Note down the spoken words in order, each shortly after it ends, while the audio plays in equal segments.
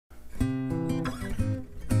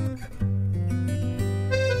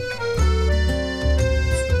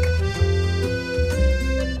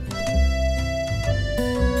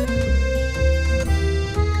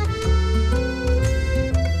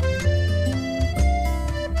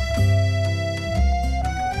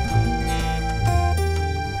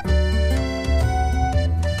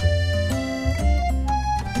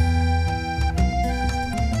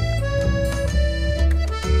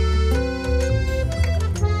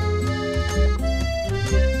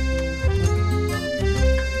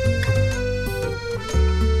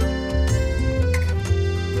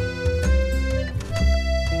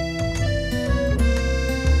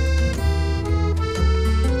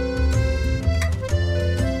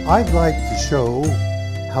I'd like to show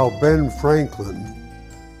how Ben Franklin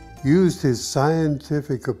used his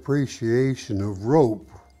scientific appreciation of rope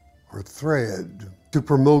or thread to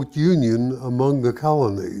promote union among the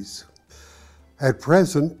colonies. At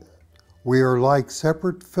present, we are like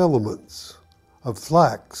separate filaments of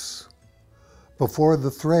flax before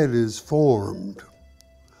the thread is formed,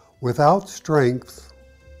 without strength,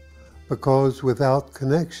 because without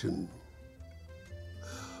connection.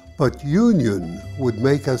 But union would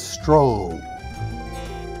make us strong.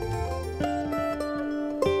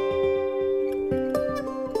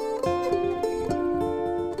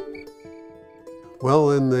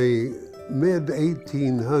 Well, in the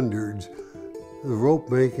mid-1800s, the rope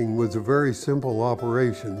making was a very simple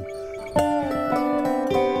operation.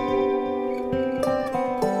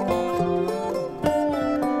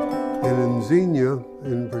 And in Xenia,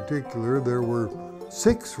 in particular, there were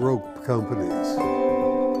 6 rope companies.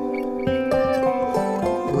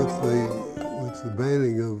 With the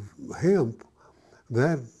banning of hemp,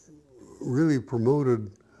 that really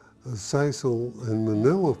promoted sisal and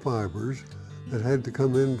manila fibers that had to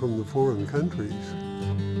come in from the foreign countries.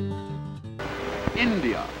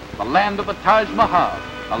 India, the land of the Taj Mahal,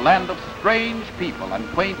 a land of strange people and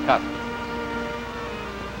quaint customs.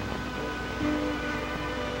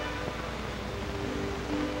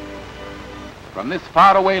 From this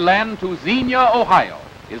faraway land to Xenia, Ohio,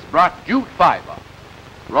 is brought jute fiber.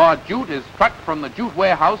 Raw jute is trucked from the jute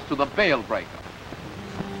warehouse to the bale breaker.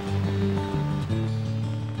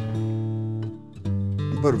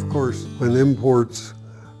 But of course, when imports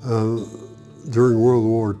during World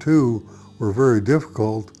War II were very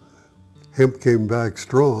difficult, hemp came back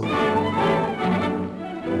strong.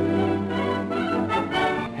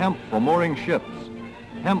 Hemp for mooring ships,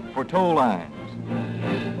 hemp for tow lines,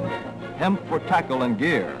 hemp for tackle and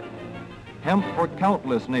gear, hemp for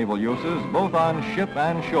countless naval uses, both on ship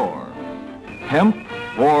and shore. Hemp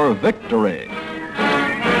for victory.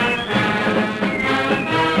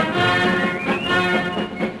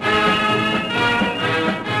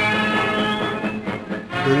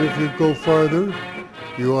 Then if you go farther,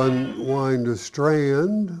 you unwind a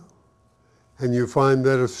strand, and you find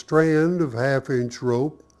that a strand of half-inch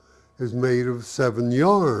rope is made of 7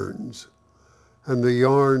 yarns. And the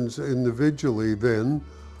yarns individually then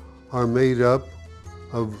are made up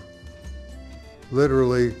of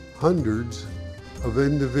literally hundreds of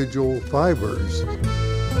individual fibers.